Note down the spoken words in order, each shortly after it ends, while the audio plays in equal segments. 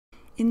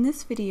In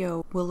this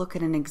video, we'll look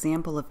at an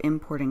example of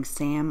importing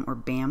SAM or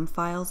BAM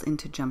files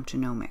into JMP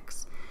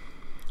Genomics.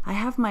 I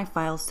have my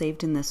files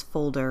saved in this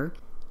folder.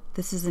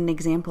 This is an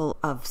example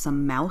of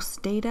some mouse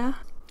data,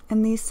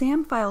 and these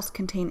SAM files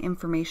contain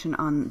information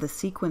on the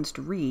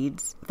sequenced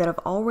reads that have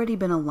already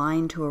been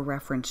aligned to a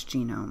reference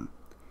genome.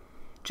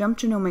 JMP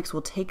Genomics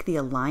will take the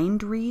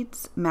aligned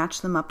reads,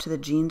 match them up to the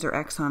genes or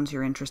exons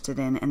you're interested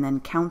in, and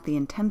then count the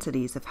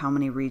intensities of how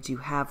many reads you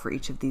have for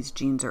each of these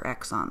genes or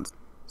exons.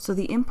 So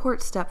the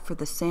import step for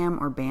the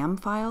SAM or BAM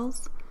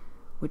files,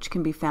 which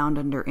can be found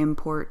under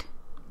Import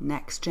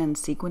Next-Gen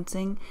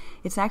Sequencing,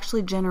 it's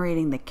actually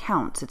generating the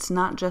counts. It's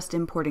not just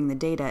importing the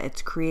data,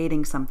 it's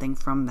creating something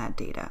from that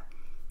data.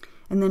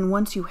 And then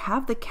once you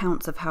have the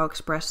counts of how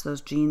expressed those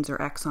genes or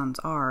exons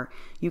are,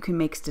 you can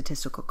make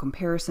statistical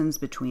comparisons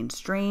between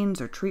strains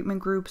or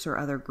treatment groups or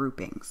other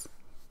groupings.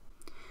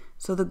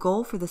 So the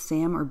goal for the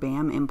SAM or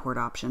BAM import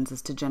options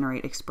is to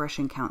generate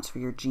expression counts for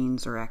your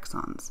genes or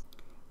exons.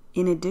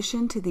 In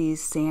addition to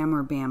these SAM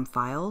or BAM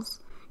files,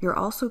 you're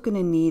also going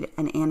to need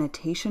an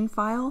annotation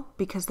file,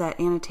 because that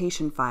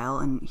annotation file,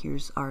 and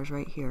here's ours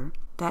right here,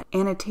 that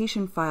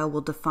annotation file will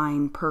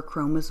define per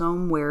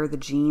chromosome where the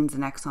genes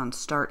and exons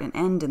start and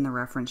end in the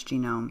reference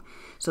genome.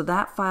 So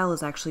that file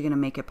is actually going to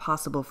make it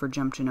possible for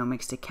JMP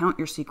Genomics to count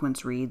your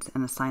sequence reads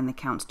and assign the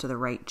counts to the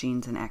right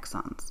genes and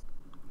exons.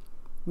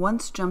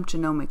 Once JMP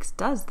Genomics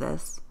does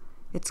this,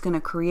 it's going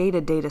to create a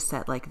data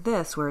set like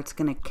this where it's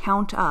going to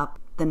count up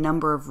the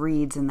number of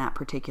reads in that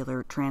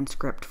particular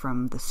transcript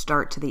from the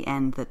start to the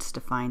end that's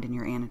defined in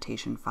your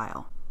annotation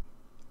file.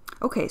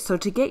 Okay, so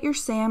to get your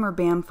SAM or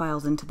BAM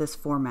files into this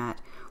format,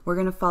 we're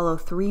going to follow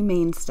three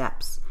main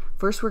steps.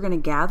 First, we're going to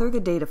gather the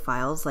data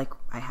files, like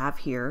I have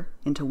here,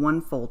 into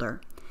one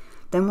folder.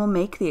 Then we'll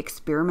make the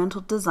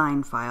experimental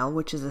design file,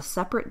 which is a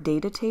separate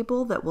data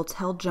table that will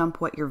tell JMP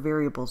what your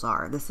variables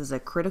are. This is a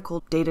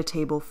critical data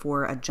table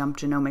for a JMP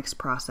Genomics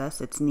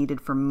process. It's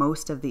needed for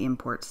most of the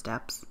import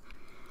steps.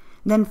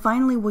 Then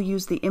finally, we'll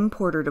use the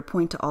importer to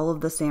point to all of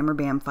the SAM or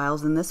BAM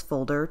files in this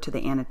folder, to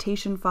the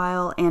annotation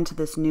file, and to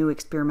this new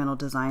experimental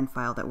design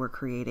file that we're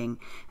creating.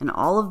 And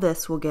all of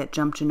this will get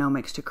JMP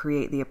Genomics to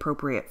create the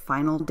appropriate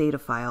final data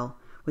file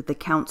with the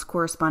counts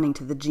corresponding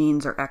to the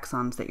genes or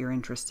exons that you're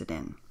interested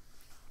in.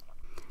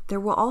 There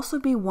will also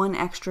be one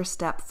extra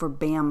step for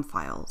BAM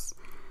files.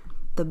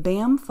 The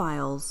BAM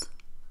files,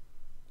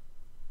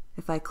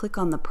 if I click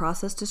on the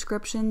process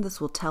description, this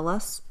will tell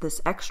us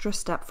this extra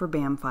step for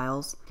BAM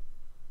files.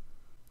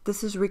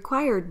 This is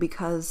required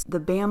because the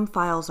BAM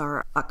files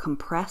are a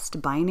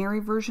compressed binary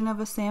version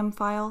of a SAM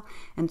file,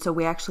 and so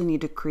we actually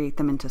need to create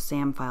them into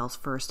SAM files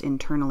first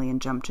internally in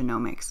JMP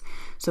Genomics.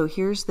 So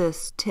here's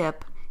this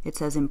tip. It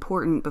says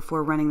important,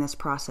 before running this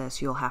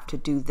process you'll have to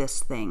do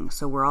this thing.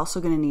 So we're also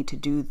going to need to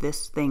do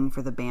this thing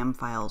for the BAM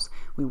files.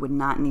 We would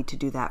not need to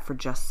do that for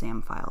just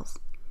SAM files.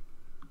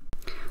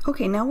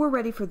 Okay, now we're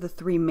ready for the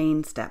three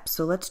main steps.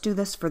 So let's do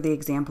this for the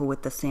example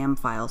with the SAM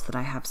files that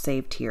I have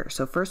saved here.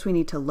 So first we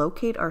need to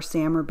locate our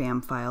SAM or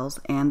BAM files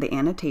and the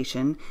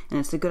annotation, and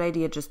it's a good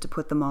idea just to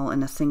put them all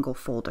in a single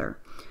folder.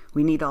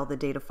 We need all the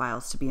data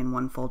files to be in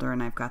one folder,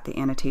 and I've got the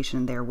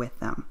annotation there with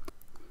them.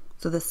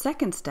 So the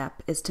second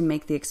step is to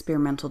make the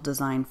experimental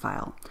design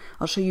file.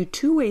 I'll show you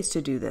two ways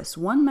to do this.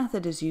 One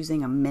method is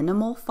using a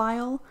minimal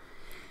file,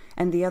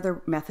 and the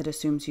other method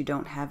assumes you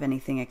don't have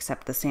anything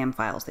except the SAM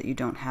files, that you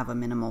don't have a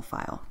minimal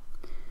file.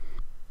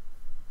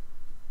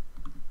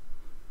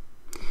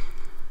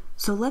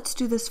 So let's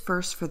do this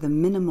first for the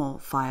minimal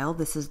file.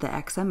 This is the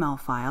XML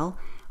file.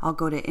 I'll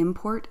go to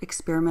Import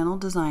Experimental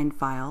Design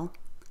File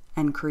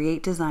and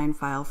Create Design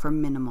File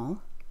from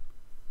Minimal.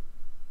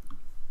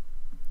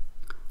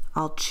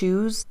 I'll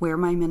choose where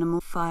my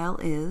minimal file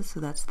is, so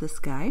that's this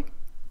guy.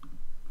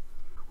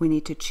 We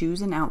need to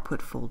choose an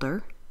output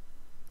folder.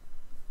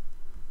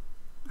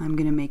 I'm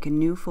going to make a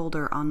new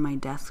folder on my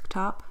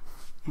desktop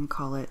and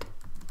call it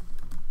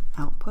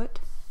Output,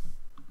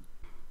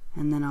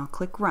 and then I'll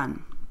click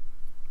Run.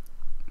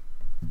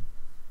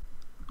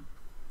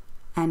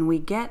 And we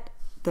get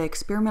the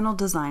experimental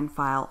design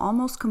file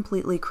almost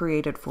completely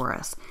created for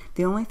us.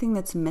 The only thing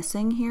that's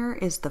missing here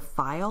is the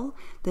file.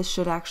 This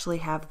should actually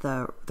have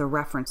the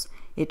reference.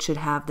 It should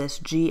have this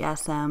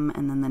GSM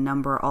and then the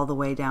number all the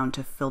way down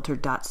to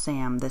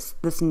filtered.sam.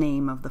 This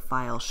name of the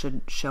file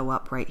should show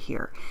up right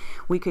here.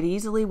 We could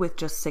easily, with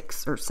just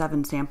 6 or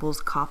 7 samples,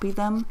 copy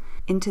them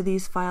into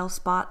these file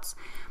spots,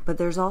 but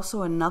there's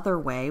also another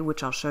way,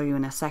 which I'll show you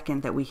in a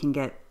second, that we can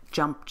get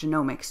JMP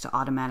Genomics to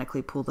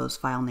automatically pull those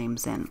file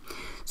names in.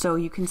 So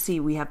you can see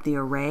we have the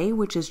array,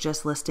 which is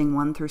just listing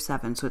 1 through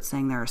 7. So it's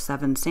saying there are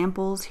 7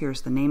 samples.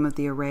 Here's the name of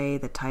the array,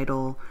 the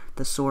title,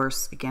 the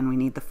source. Again, we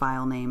need the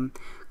file name.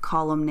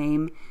 Column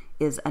name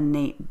is a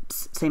name,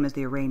 same as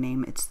the array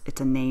name. It's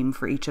a name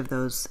for each of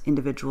those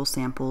individual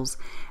samples.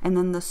 And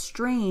then the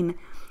strain,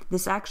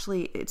 this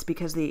actually, it's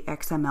because the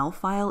XML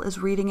file is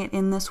reading it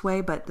in this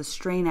way, but the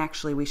strain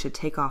actually, we should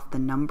take off the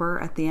number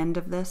at the end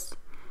of this,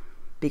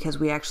 because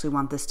we actually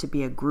want this to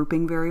be a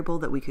grouping variable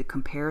that we could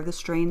compare the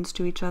strains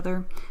to each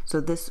other.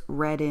 So this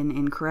read in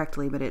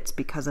incorrectly, but it's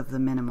because of the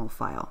minimal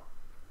file.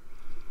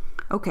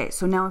 Okay,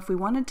 so now if we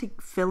wanted to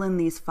fill in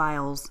these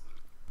files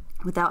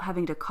without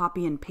having to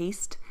copy and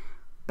paste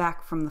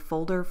back from the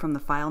folder, from the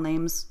file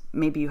names,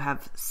 maybe you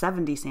have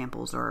 70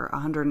 samples or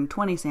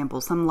 120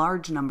 samples, some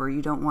large number,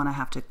 you don't want to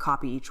have to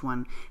copy each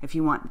one. If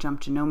you want JMP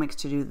Genomics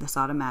to do this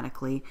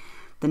automatically,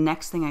 the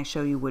next thing I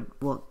show you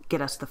will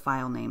get us the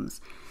file names.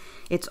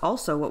 It's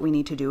also what we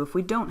need to do if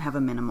we don't have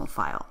a minimal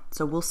file.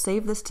 So we'll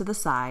save this to the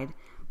side,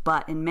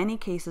 but in many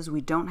cases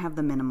we don't have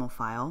the minimal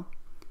file.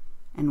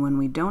 And when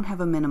we don't have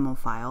a minimal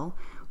file,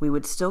 we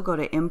would still go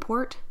to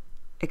Import,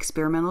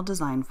 Experimental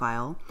Design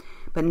File,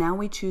 but now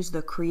we choose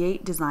the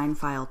Create Design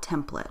File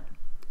template.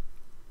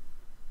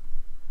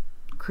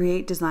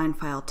 Create Design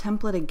File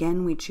template,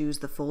 again we choose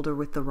the folder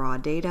with the raw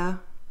data.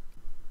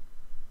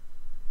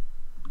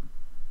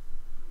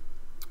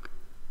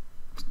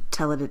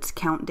 Tell it it's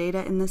count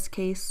data in this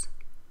case.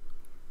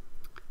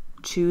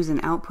 Choose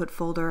an output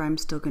folder. I'm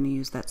still going to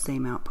use that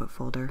same output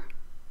folder.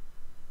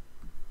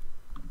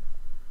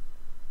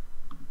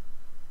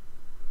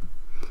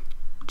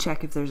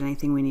 Check if there's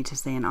anything we need to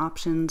say in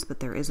options,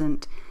 but there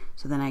isn't,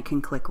 so then I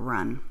can click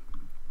Run.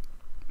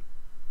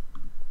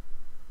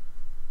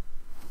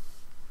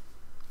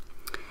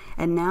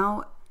 And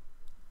now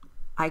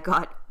I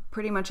got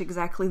pretty much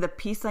exactly the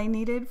piece I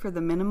needed for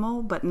the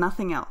minimal, but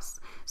nothing else.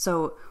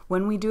 So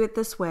when we do it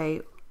this way,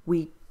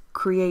 we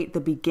create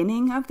the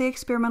beginning of the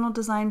experimental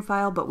design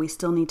file, but we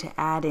still need to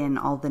add in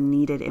all the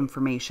needed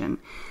information.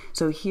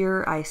 So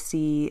here I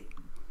see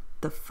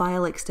the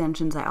file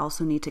extensions I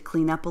also need to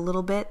clean up a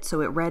little bit.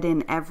 So it read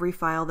in every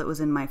file that was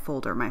in my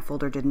folder. My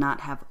folder did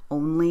not have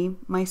only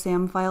my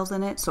SAM files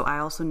in it, so I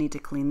also need to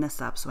clean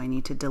this up. So I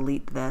need to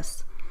delete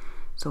this.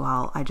 So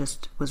I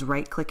just was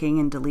right clicking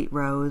and delete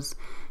rows,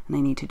 and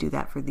I need to do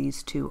that for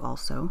these two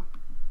also.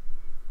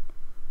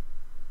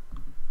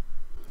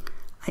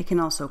 I can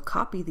also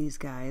copy these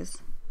guys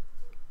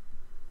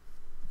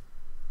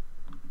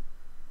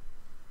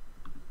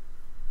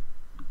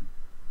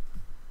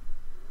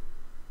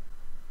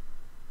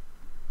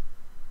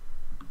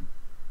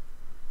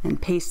and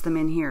paste them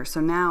in here.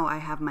 So now I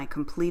have my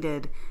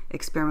completed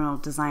experimental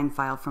design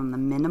file from the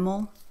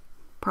minimal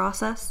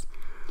process,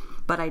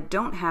 but I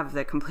don't have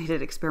the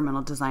completed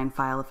experimental design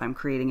file if I'm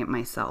creating it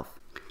myself.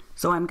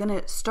 So I'm going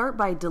to start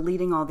by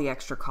deleting all the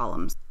extra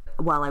columns.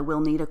 While I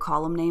will need a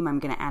column name, I'm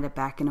going to add it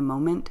back in a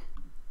moment.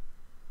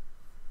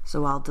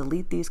 So I'll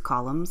delete these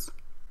columns.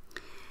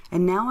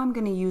 And now I'm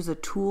going to use a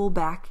tool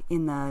back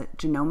in the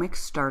Genomics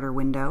Starter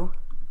window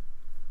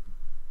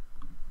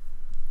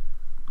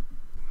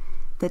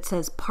that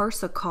says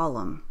Parse a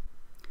column.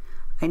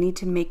 I need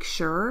to make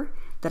sure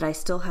that I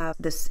still have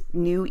this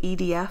new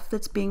EDF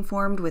that's being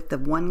formed with the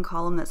one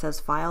column that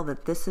says file,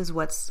 that this is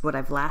what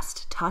I've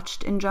last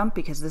touched in JMP,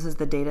 because this is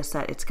the data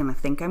set it's going to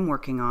think I'm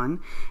working on,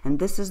 and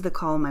this is the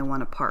column I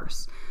want to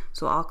parse.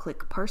 So I'll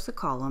click Parse a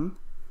column,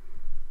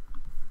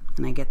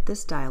 and I get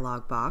this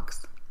dialog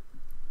box.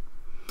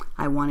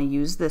 I want to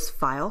use this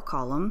file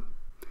column.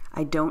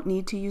 I don't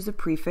need to use a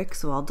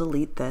prefix, so I'll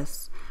delete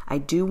this. I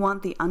do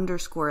want the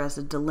underscore as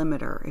a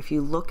delimiter. If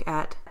you look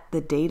at the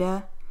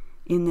data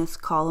in this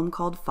column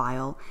called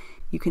file,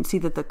 you can see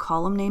that the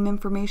column name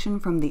information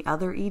from the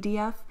other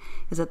EDF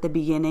is at the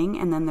beginning,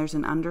 and then there's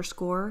an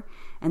underscore,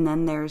 and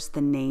then there's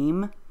the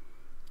name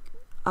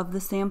of the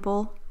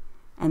sample,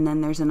 and then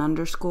there's an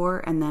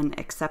underscore, and then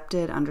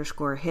accepted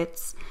underscore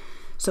hits.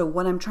 So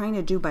what I'm trying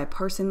to do by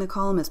parsing the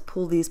column is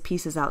pull these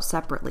pieces out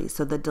separately.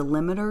 So the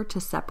delimiter to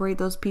separate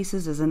those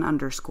pieces is an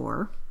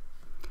underscore.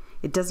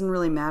 It doesn't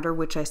really matter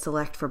which I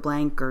select for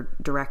blank or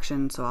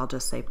direction, so I'll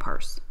just say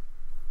parse.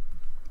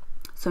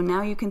 So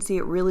now you can see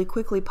it really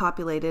quickly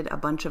populated a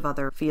bunch of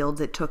other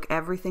fields. It took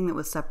everything that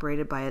was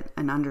separated by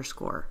an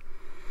underscore.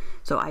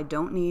 So I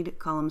don't need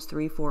columns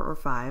 3, 4, or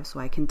 5, so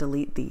I can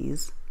delete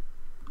these.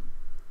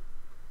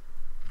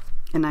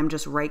 And I'm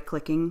just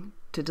right-clicking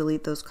to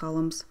delete those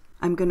columns.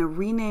 I'm going to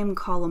rename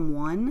column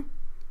 1.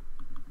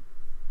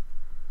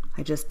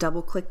 I just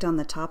double-clicked on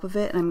the top of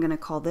it, and I'm going to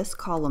call this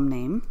column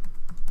name.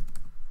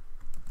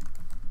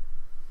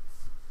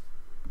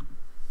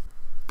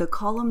 The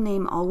column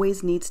name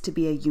always needs to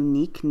be a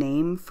unique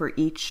name for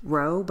each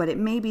row, but it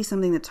may be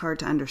something that's hard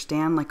to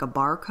understand, like a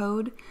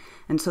barcode,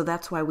 and so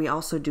that's why we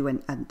also do a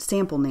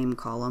sample name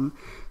column.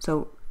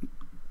 So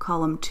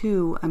column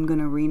 2, I'm going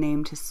to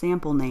rename to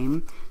sample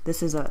name.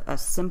 This is a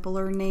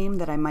simpler name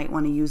that I might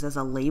want to use as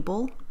a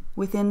label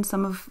within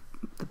some of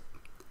the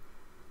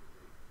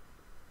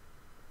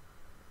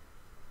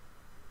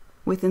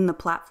within the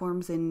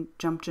platforms in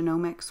JMP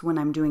Genomics. When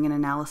I'm doing an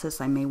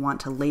analysis, I may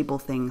want to label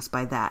things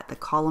by that. The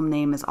column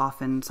name is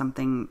often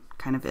something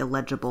kind of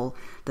illegible.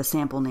 The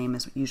sample name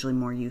is usually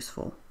more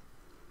useful.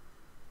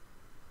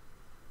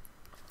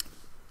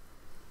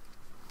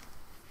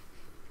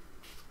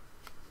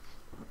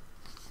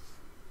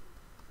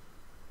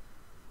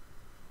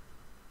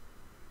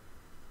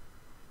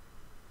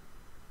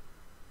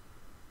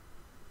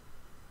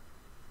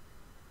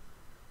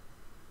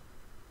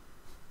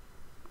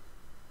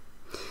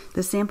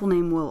 The sample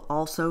name will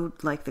also,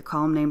 like the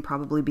column name,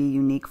 probably be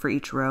unique for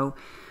each row,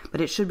 but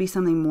it should be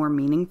something more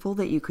meaningful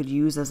that you could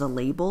use as a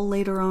label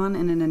later on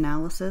in an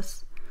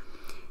analysis.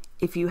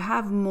 If you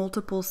have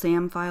multiple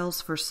SAM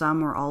files for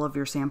some or all of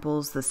your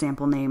samples, the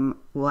sample name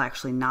will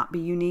actually not be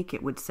unique.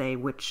 It would say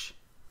which,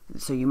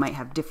 so you might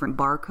have different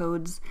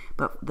barcodes,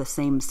 but the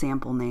same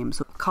sample name.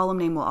 So column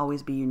name will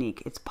always be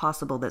unique. It's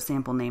possible that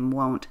sample name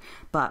won't,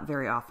 but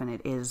very often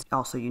it is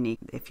also unique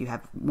if you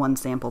have one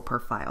sample per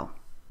file.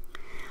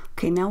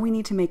 Okay, now we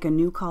need to make a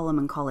new column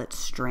and call it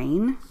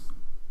strain.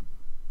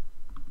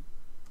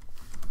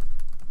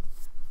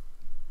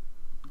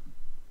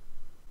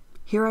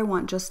 Here I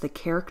want just the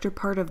character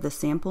part of the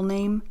sample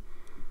name.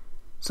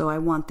 So I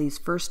want these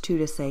first two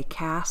to say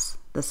Cas,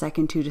 the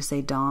second two to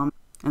say Dom,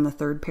 and the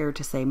third pair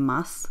to say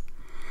Mus.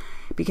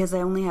 Because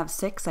I only have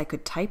 6, I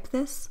could type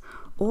this,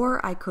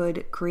 or I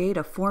could create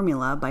a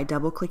formula by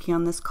double-clicking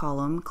on this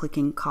column,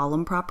 clicking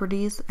Column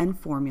Properties and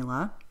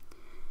Formula,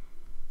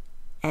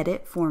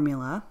 Edit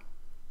Formula.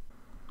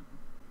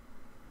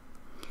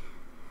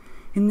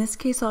 In this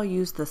case, I'll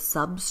use the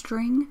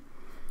substring.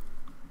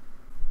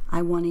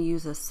 I want to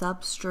use a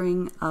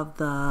substring of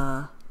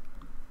the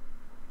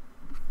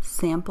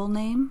sample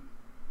name.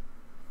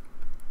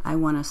 I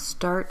want to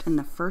start in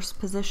the first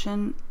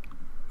position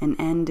and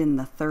end in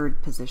the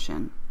third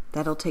position.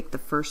 That'll take the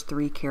first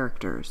 3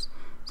 characters.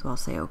 So I'll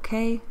say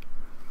OK.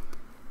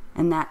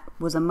 And that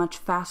was a much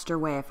faster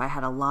way if I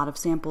had a lot of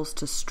samples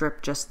to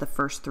strip just the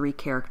first 3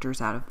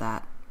 characters out of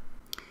that.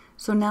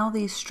 So now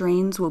these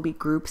strains will be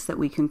groups that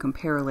we can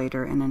compare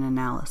later in an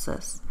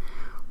analysis.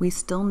 We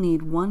still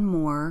need one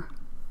more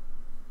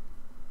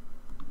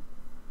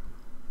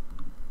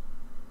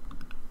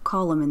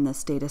column in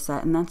this data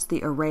set, and that's the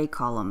array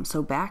column.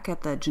 So back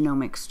at the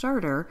genomic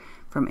starter,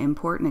 from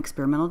import and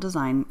experimental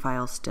design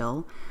file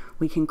still,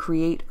 we can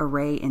create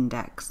array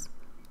index.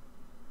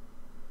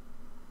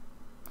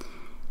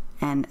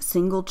 And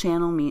single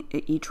channel,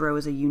 each row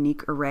is a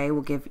unique array.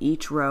 We'll give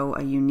each row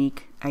a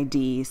unique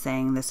ID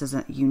saying this is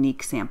a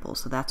unique sample.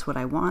 So that's what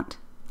I want.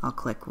 I'll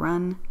click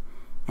Run.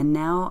 And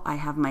now I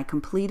have my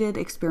completed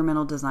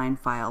experimental design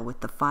file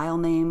with the file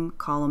name,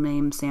 column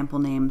name, sample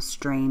name,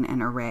 strain,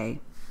 and array.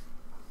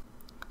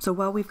 So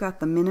while we've got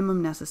the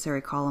minimum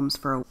necessary columns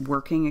for a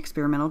working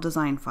experimental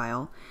design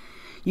file,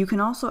 you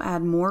can also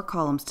add more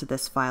columns to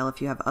this file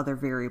if you have other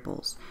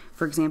variables.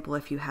 For example,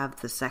 if you have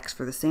the sex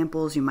for the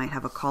samples, you might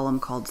have a column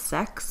called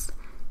sex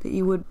that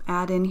you would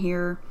add in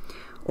here,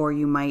 or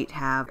you might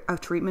have a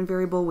treatment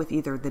variable with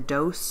either the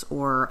dose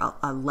or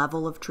a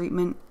level of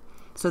treatment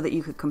so that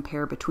you could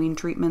compare between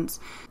treatments.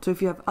 So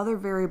if you have other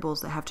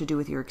variables that have to do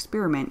with your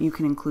experiment, you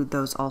can include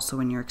those also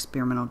in your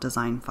experimental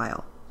design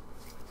file.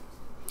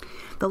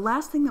 The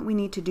last thing that we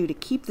need to do to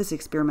keep this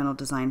experimental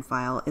design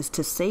file is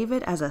to save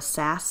it as a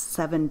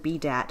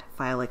SAS7BDAT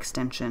file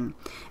extension.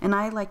 And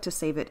I like to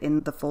save it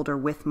in the folder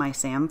with my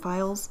SAM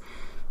files.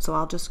 So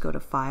I'll just go to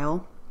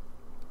File,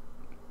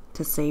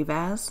 to Save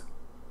As,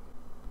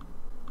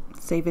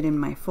 save it in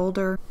my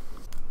folder,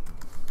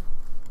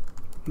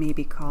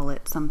 maybe call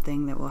it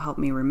something that will help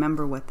me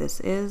remember what this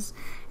is.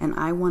 And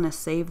I want to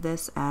save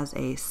this as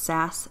a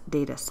SAS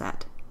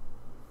dataset.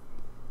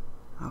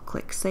 I'll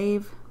click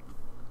Save.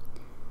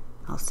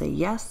 I'll say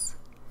yes,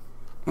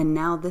 and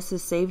now this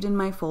is saved in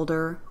my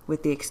folder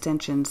with the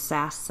extension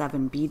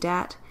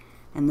SAS7BDAT,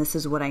 and this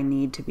is what I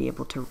need to be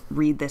able to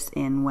read this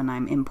in when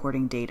I'm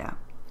importing data.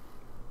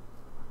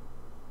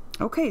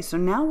 Okay, so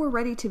now we're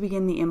ready to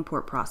begin the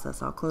import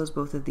process. I'll close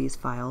both of these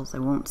files. I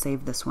won't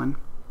save this one.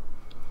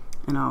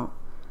 And I'll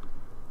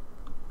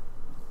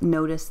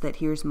notice that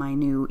here's my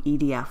new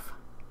EDF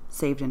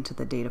saved into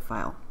the data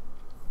file.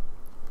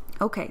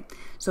 Okay,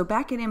 so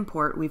back at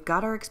import, we've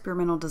got our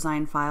experimental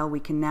design file.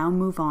 We can now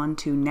move on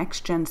to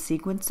next-gen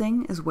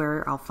sequencing is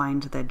where I'll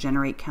find the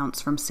generate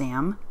counts from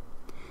SAM.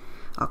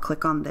 I'll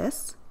click on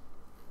this.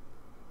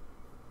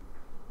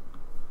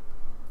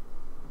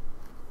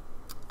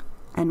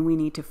 And we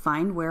need to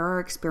find where our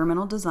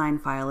experimental design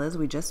file is.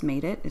 We just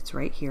made it. It's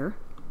right here.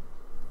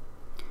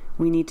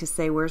 We need to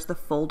say where's the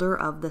folder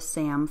of the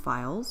SAM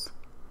files.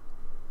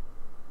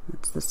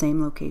 It's the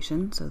same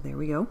location, so there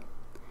we go.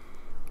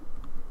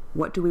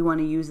 What do we want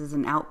to use as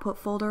an output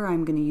folder?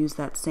 I'm going to use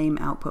that same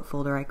output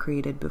folder I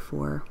created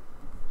before.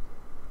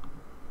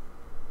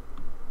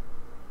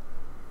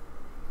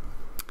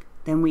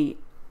 Then we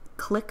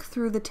click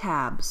through the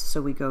tabs.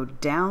 So we go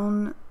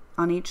down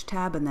on each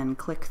tab and then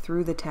click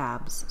through the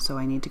tabs. So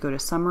I need to go to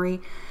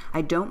Summary.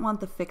 I don't want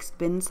the fixed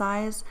bin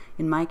size.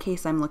 In my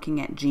case, I'm looking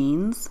at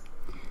genes.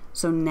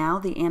 So now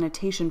the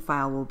annotation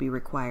file will be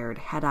required.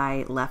 Had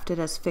I left it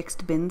as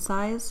fixed bin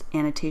size,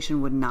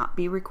 annotation would not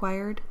be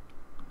required.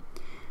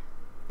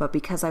 But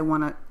because I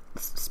want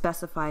to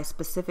specify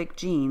specific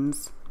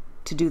genes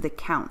to do the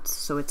counts,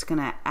 so it's going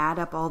to add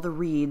up all the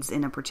reads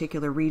in a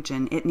particular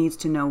region, it needs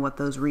to know what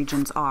those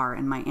regions are,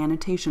 and my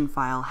annotation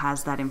file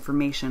has that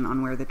information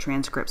on where the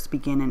transcripts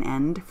begin and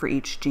end for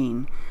each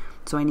gene.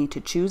 So I need to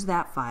choose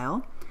that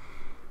file,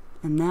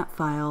 and that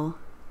file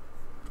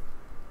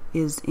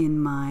is in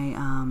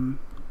my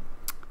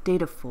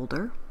data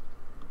folder.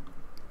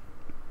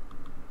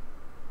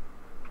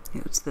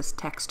 It's this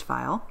text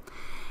file.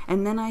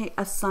 And then I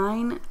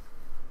assign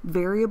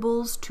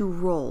variables to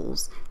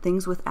roles.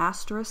 Things with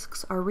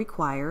asterisks are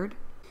required.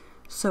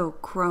 So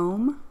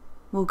chrome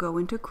will go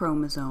into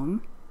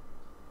chromosome.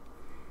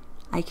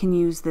 I can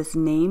use this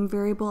name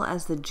variable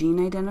as the gene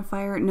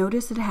identifier.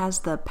 Notice it has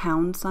the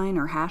pound sign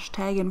or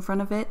hashtag in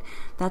front of it.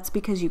 That's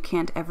because you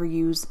can't ever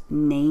use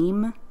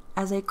name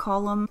as a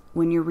column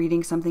when you're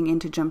reading something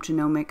into JMP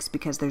Genomics,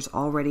 because there's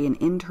already an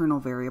internal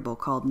variable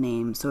called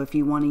name. So if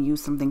you want to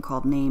use something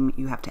called name,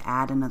 you have to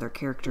add another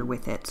character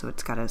with it. So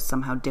it's got a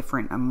somehow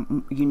different,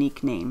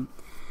 unique name.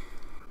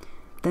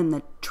 Then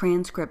the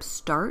transcript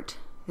start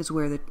is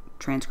where the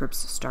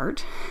transcripts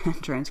start.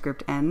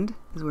 Transcript end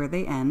is where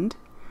they end.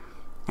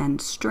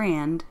 And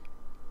strand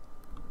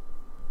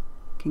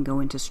can go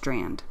into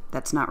strand.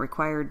 That's not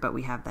required, but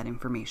we have that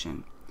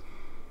information.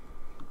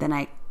 Then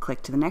I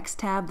click to the next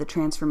tab, the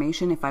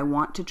transformation. If I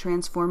want to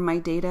transform my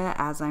data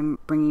as I'm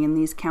bringing in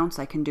these counts,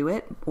 I can do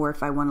it. Or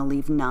if I want to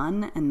leave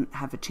none and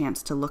have a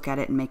chance to look at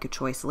it and make a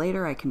choice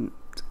later, I can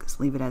just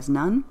leave it as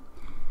none.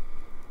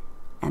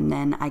 And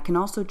then I can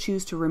also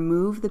choose to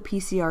remove the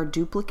PCR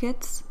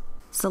duplicates.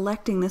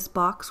 Selecting this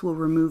box will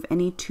remove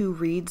any two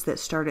reads that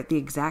start at the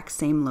exact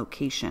same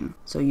location.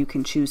 So you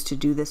can choose to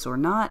do this or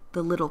not.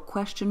 The little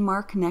question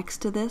mark next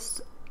to this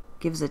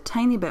gives a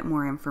tiny bit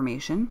more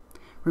information.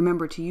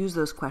 Remember to use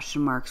those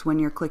question marks when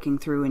you're clicking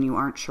through and you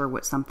aren't sure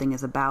what something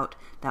is about.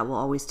 That will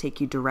always take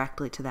you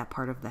directly to that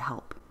part of the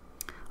help.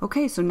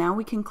 Okay, so now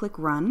we can click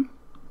Run.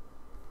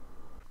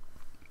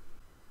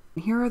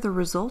 Here are the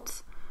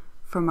results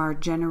from our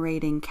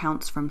generating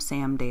counts from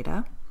SAM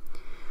data.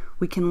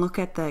 We can look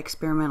at the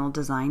experimental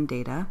design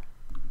data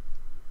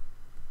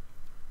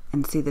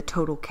and see the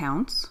total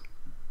counts.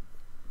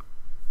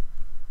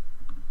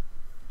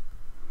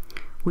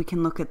 We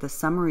can look at the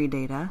summary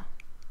data.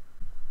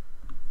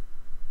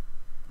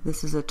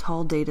 This is a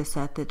tall data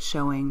set that's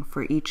showing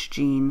for each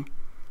gene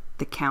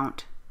the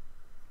count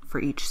for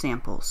each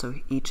sample. So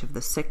each of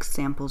the 6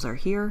 samples are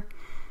here,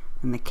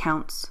 and the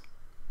counts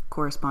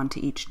correspond to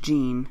each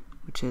gene,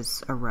 which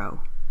is a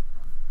row.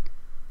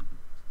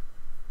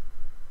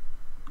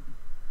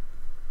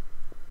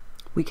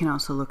 We can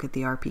also look at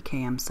the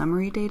Rpkm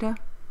Summary data.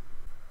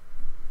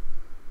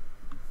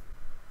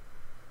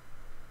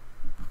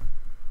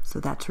 So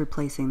that's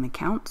replacing the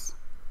counts.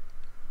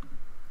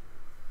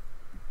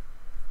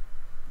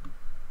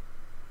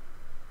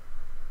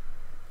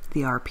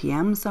 The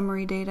RPM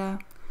summary data,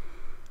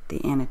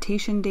 the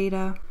annotation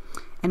data,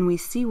 and we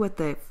see what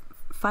the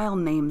file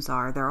names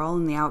are. They're all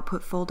in the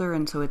output folder,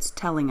 and so it's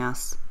telling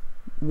us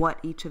what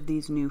each of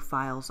these new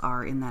files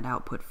are in that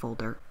output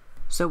folder.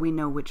 So we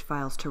know which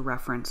files to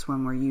reference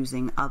when we're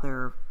using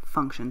other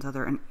functions,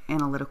 other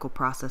analytical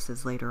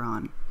processes later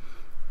on.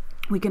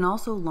 We can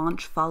also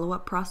launch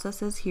follow-up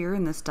processes here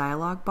in this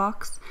dialog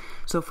box.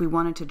 So if we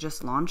wanted to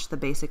just launch the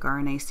basic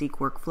RNA-seq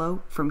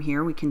workflow from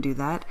here, we can do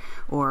that,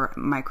 or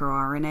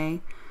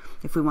microRNA,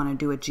 if we want to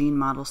do a gene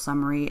model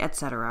summary,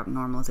 etc.,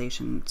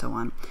 normalization, and so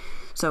on.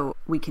 So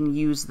we can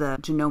use the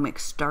genomic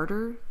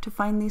starter to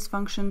find these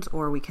functions,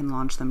 or we can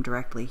launch them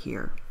directly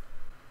here.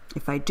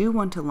 If I do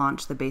want to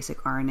launch the basic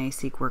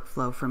RNA-seq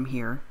workflow from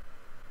here,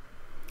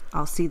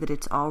 I'll see that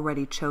it's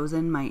already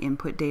chosen my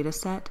input data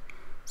set.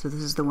 So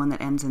this is the one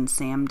that ends in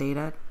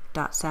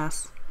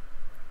samdata.sas.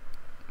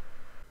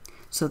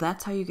 So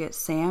that's how you get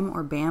SAM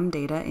or BAM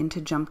data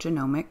into JMP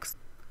Genomics.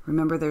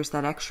 Remember, there's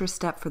that extra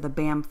step for the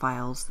BAM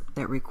files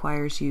that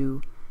requires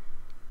you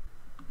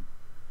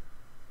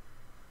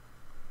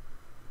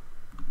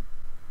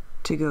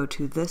to go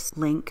to this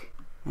link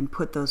and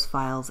put those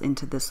files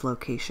into this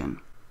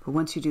location. But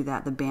once you do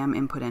that, the BAM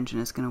input engine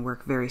is going to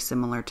work very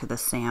similar to the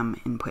SAM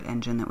input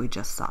engine that we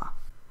just saw.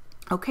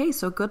 Okay,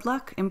 so good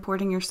luck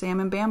importing your SAM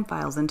and BAM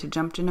files into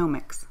JMP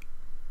Genomics.